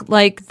think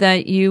like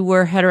that you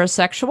were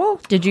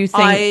heterosexual? Did you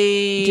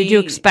think? Did you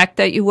expect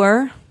that you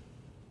were?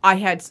 I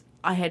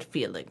had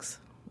feelings.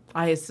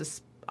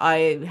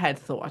 I had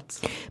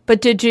thoughts. But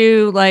did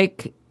you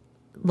like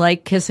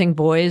kissing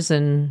boys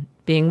and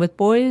being with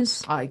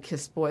boys? I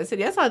kissed boys,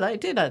 and yes, I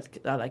did. I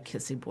like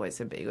kissing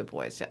boys and being with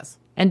boys. Yes.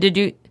 And did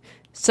you?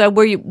 So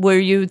were you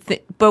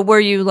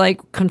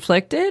like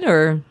conflicted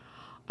or?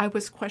 I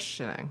was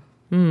questioning.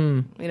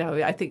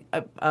 I think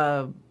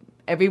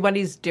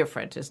everybody's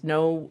different. There's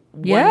no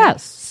one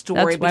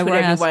story between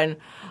everyone.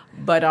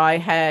 But I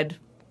had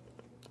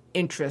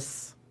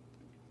interests.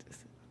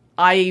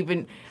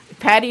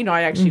 Patty and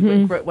I actually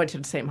went to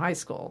the same high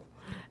school,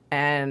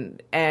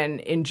 and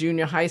in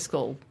junior high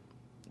school,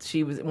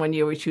 she was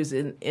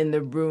in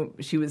the room.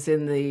 She was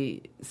in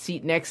the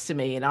seat next to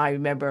me, and I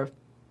remember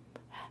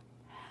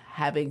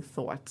having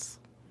thoughts,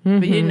 but you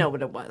didn't know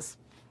what it was.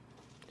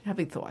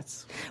 Having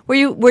thoughts. Were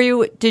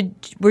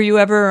you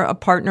ever a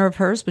partner of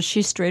hers? Was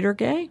she straight or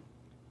gay?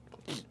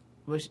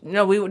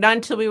 No,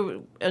 not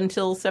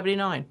until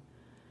 79,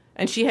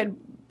 and she had.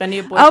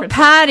 Oh,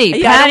 Patty,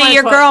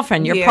 your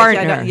girlfriend, your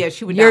partner.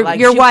 She would not like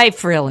your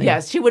wife, really.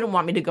 Yes, she wouldn't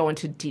want me to go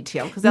into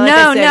detail.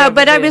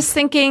 But I was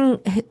thinking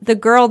the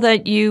girl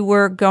that you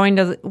were going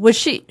to, was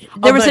she,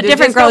 there was a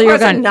different girl you were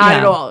going to. Not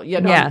at all.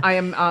 I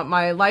am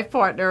my life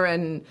partner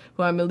and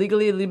who I'm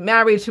illegally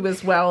married to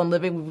as well and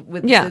living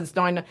with since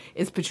 9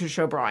 is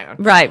Patricia O'Brien.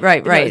 Right.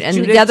 And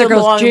the other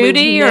girl's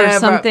Judy or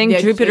something,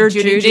 Jupiter.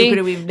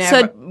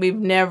 We've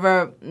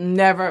never,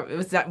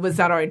 it was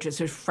not our interest.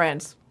 We're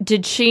friends.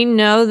 did she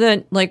know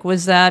that? Like,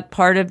 was that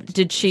part of?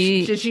 Did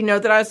she? Did she know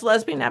that I was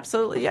lesbian?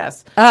 Absolutely,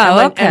 yes.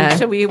 Oh, okay. And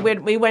so we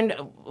went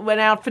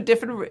out for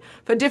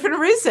different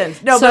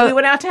reasons. No, but we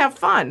went out to have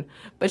fun.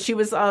 But she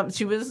was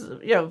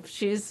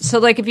she's so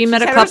like if you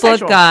met a couple of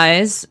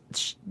guys,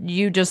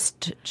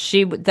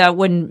 that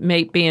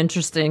wouldn't be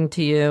interesting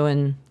to you,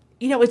 and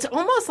it's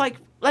almost like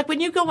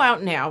when you go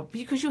out now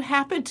because you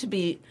happen to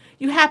be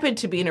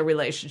in a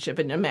relationship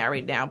and you're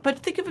married now. But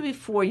think of it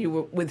before you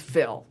were with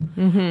Phil.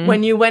 Mm-hmm.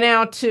 When you went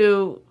out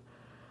to...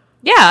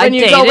 Yeah, I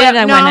dated. I went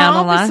out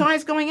a lot.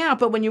 Besides going out,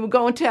 but when you were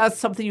going to have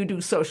something you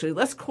do socially,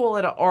 let's call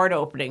it an art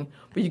opening,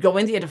 where you go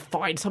in there to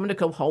find someone to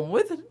go home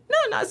with. No,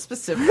 not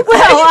specifically.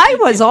 Well, I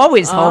was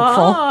always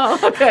hopeful. Oh,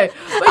 okay.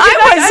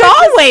 I was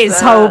always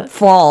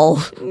hopeful.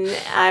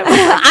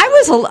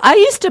 I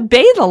used to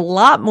bathe a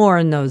lot more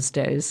in those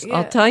days. Yeah.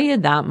 I'll tell you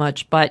that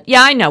much. But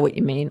yeah, I know what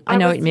you mean. I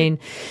know what you mean.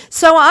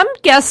 So I'm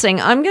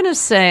guessing. I'm going to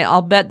say.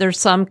 I'll bet there's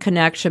some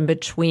connection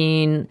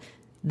between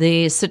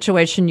the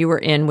situation you were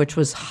in, which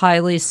was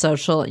highly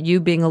social, you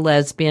being a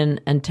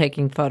lesbian and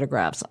taking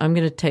photographs. I'm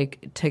going to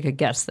take a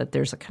guess that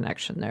there's a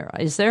connection there.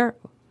 Is there?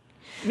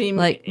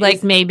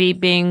 Like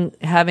maybe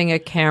having a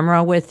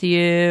camera with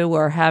you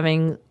or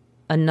having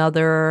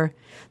another,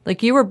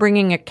 like you were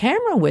bringing a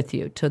camera with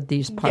you to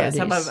these parties.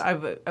 Yes,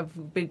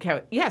 I've been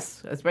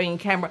yes, I was bringing a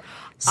camera.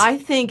 I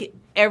think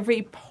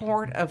every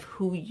part of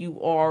who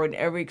you are and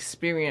every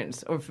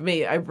experience, or for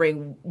me, I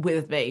bring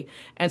with me.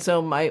 And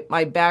so my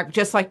back,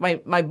 just like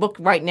my book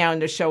right now in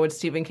the show at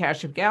Stephen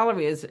Kashev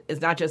Gallery is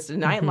not just a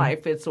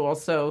nightlife, mm-hmm. It's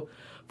also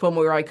from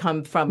where I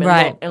come from in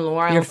Long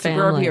Island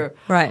suburbia.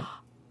 Right.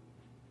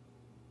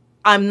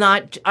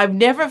 I've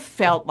never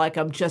felt like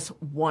I'm just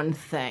one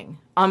thing.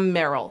 I'm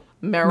Meryl.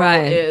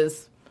 Meryl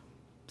is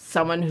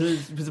someone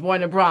who's born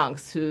in the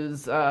Bronx,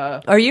 who's...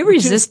 Are you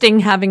resisting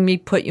having me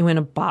put you in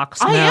a box,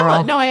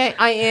 Meryl?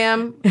 I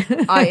am.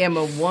 I am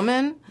a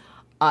woman.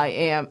 I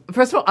am...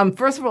 First of all, I'm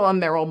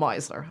Meryl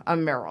Meisler.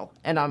 I'm Meryl.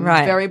 And I'm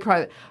very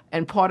proud.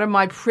 And part of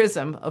my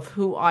prism of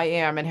who I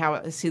am and how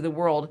I see the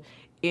world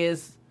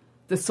is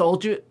the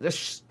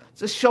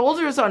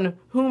shoulders on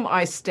whom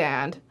I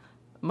stand,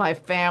 my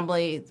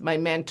family, my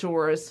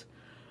mentors,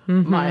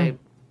 mm-hmm. my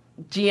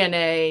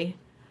DNA,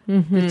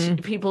 mm-hmm.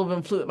 The people who've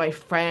influenced my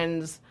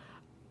friends,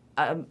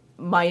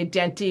 my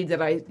identity that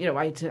I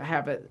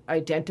have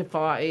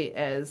identify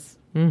as,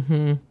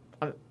 mm-hmm.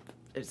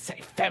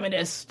 Say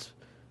feminist,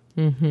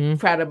 mm-hmm.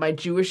 proud of my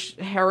Jewish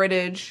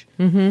heritage.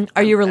 Mm-hmm.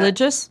 Are you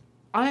religious?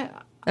 I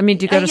mean,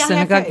 do you go to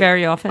synagogue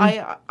very often?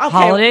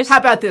 Holidays? How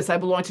about this? I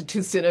belong to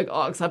 2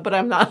 synagogues, but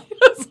I'm not.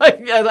 It's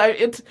like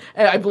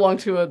I belong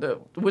to the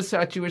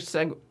Woodstock Jewish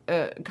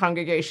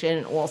congregation,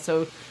 and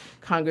also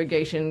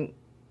congregation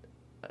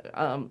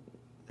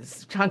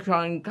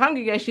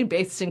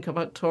based in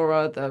Kibbutz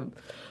Torah, the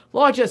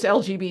largest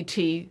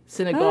LGBT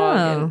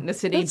synagogue in the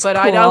city. But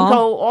cool. I don't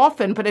go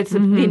often, but it's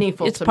mm-hmm.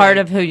 meaningful to me. It's part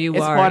of who you are.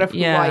 It's part of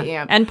who I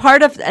am.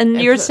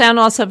 And you sound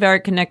also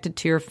very connected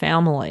to your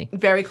family.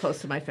 Very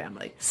close to my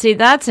family. See,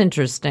 that's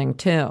interesting,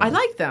 too. I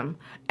like them.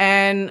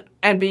 And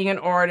being an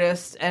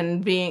artist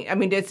and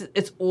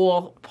it's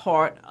all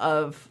part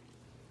of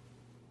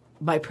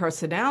my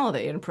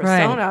personality and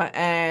persona,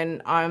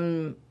 and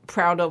I'm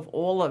proud of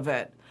all of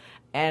it.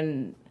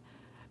 And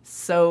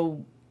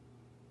so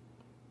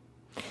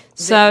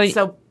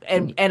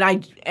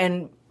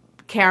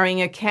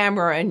carrying a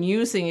camera and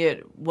using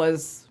it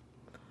was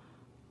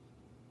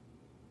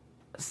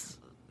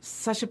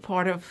such a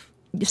part of.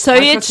 So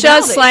it's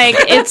just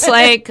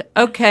like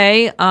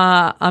okay,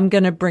 I'm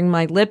going to bring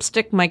my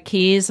lipstick, my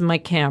keys, and my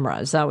camera.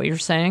 Is that what you're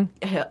saying?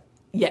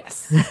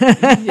 Yes,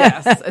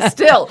 yes.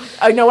 Still,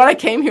 I know what I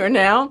came here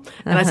now,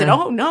 and I said,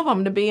 "Oh no,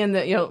 I'm going to be in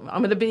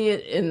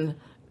the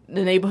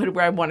neighborhood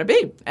where I want to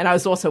be." And I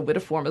was also with a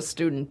former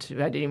student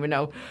who I didn't even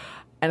know.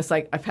 And it's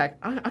like,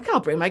 I'll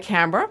bring my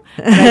camera.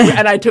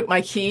 And I took my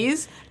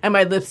keys and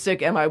my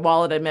lipstick and my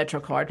wallet and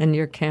MetroCard. And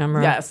your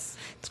camera. Yes.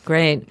 It's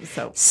great.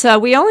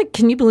 So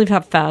can you believe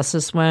how fast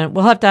this went?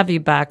 We'll have to have you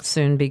back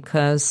soon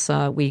because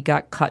we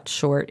got cut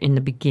short in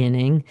the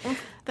beginning.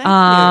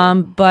 Thank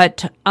you.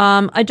 But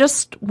I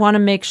just want to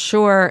make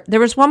sure. There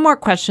was one more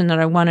question that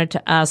I wanted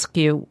to ask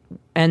you.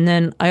 And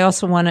then I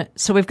also want to,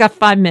 so we've got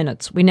 5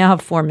 minutes. We now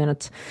have 4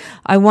 minutes.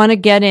 I want to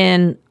get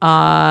in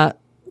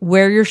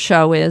where your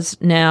show is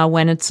now,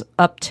 when it's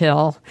up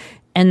till,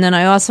 and then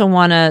I also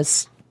want to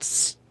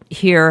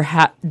hear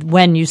how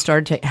you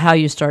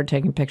started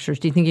taking pictures.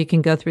 Do you think you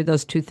can go through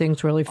those two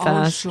things really fast?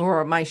 Oh,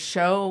 sure. My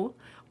show,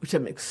 which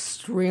I'm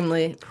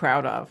extremely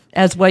proud of,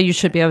 as well you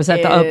should be. I was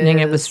at the opening.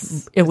 It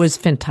was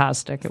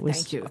fantastic.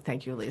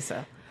 Thank you,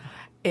 Lisa.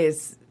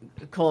 Is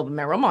called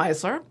Meryl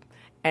Meisler,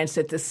 and it's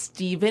at the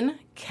Stephen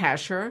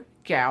Kashev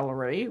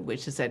Gallery,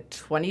 which is at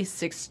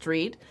 26th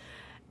Street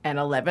and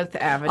 11th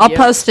Avenue. I'll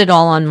post it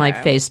all on my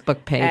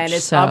Facebook page. And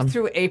it's up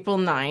through April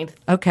 9th.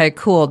 Okay,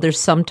 cool. There's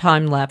some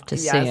time left to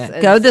see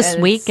it. Go this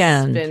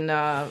weekend.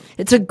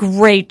 It's a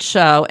great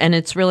show, and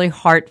it's really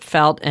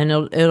heartfelt, and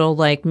it'll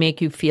like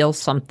make you feel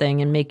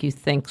something and make you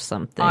think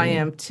something. I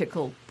am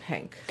tickled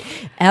pink.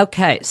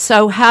 Okay,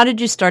 so how did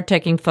you start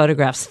taking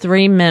photographs?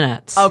 3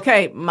 minutes.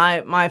 Okay,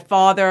 my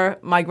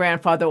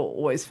grandfather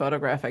always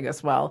photographing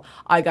as well.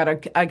 I got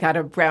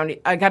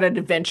an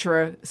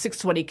Adventurer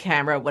 620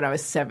 camera when I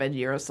was 7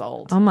 years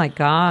old. Oh my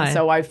God.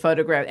 So I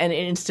photographed, and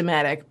in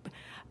Instamatic.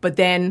 But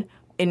then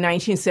in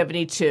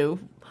 1972,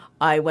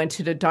 I went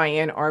to the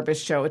Diane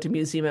Arbus show at the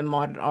Museum of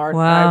Modern Art.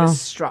 Wow. And I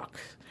was struck.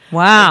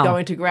 Wow.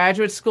 Going to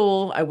graduate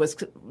school, I was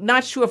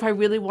not sure if I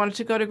really wanted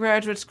to go to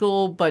graduate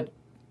school, but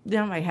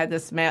I had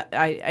this.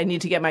 I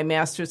need to get my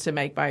master's to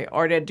make my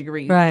art ed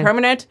degree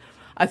permanent.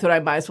 I thought I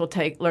might as well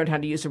learn how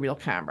to use a real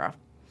camera.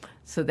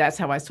 So that's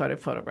how I started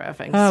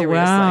photographing. Oh,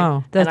 seriously.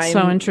 Wow. That's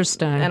so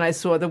interesting. And I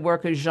saw the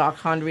work of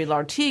Jacques-Henri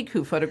Lartigue,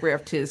 who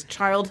photographed his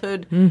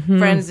childhood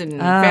friends and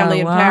family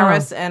in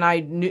Paris. And I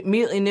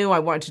immediately knew I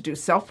wanted to do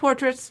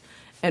self-portraits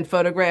and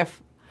photograph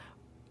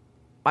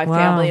my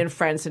family and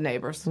friends and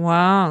neighbors.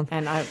 Wow.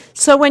 And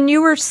So when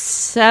you were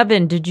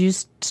 7, did you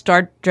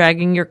start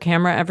dragging your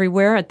camera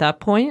everywhere at that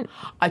point?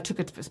 I took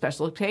it for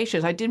special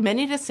occasions. I did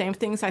many of the same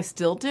things I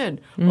still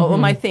did. What were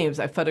my themes?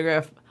 I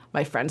photographed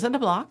my friends on the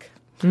block.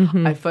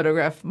 I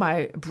photographed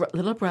my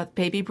little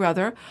baby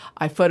brother.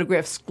 I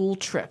photographed school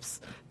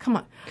trips. Come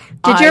on.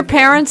 Did your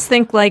parents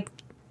think like,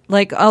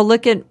 oh,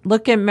 look at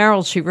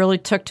Meryl. She really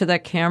took to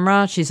that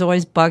camera. She's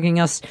always bugging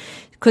us.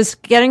 Because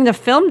getting the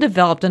film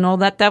developed and all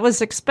that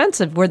was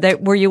expensive.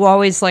 Were you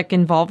always like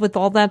involved with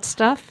all that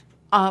stuff?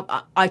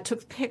 I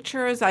took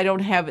pictures. I don't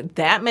have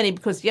that many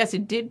because yes,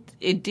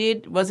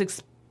 it was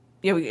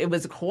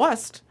a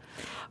cost.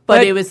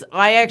 But it was,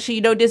 this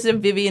is a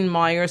Vivian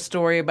Maier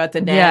story about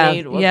the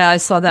nanny. Yeah, I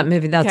saw that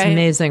movie. That's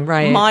amazing,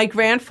 right? My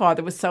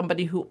grandfather was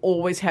somebody who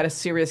always had a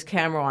serious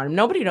camera on him.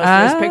 Nobody knows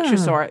what his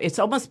pictures are. It's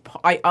almost,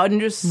 I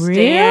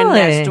understand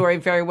that story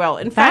very well.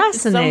 In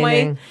fact,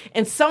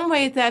 in some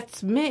way,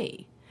 that's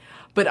me.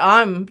 But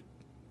I'm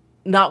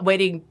not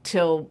waiting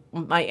till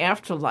my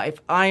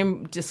afterlife.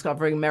 I'm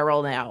discovering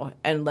Meryl now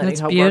and letting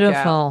her work out. That's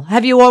beautiful.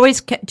 Have you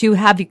always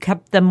have you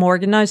kept them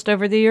organized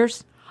over the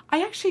years?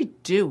 I actually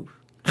do.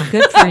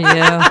 Good for you.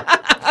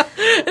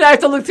 And I have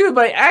to look through it,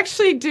 but I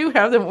actually do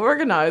have them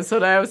organized so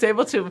that I was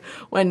able to,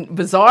 when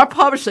Bazaar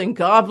Publishing,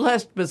 God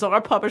bless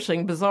Bazaar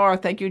Publishing, Bazaar,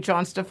 thank you,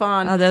 John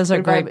Stefan. Oh, those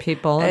are great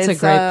people. That's a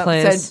great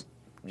place. Said,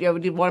 do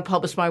you want to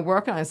publish my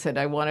work? And I said,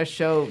 I want to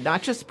show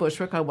not just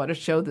Bushwick, I want to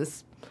show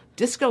this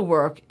disco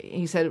work.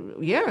 He said,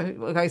 yeah,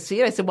 I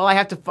see it. I said, well, I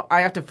have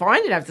to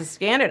find it. I have to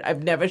scan it.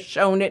 I've never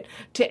shown it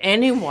to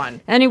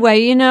anyone.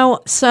 Anyway,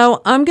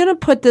 so I'm going to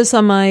put this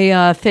on my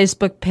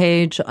Facebook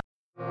page.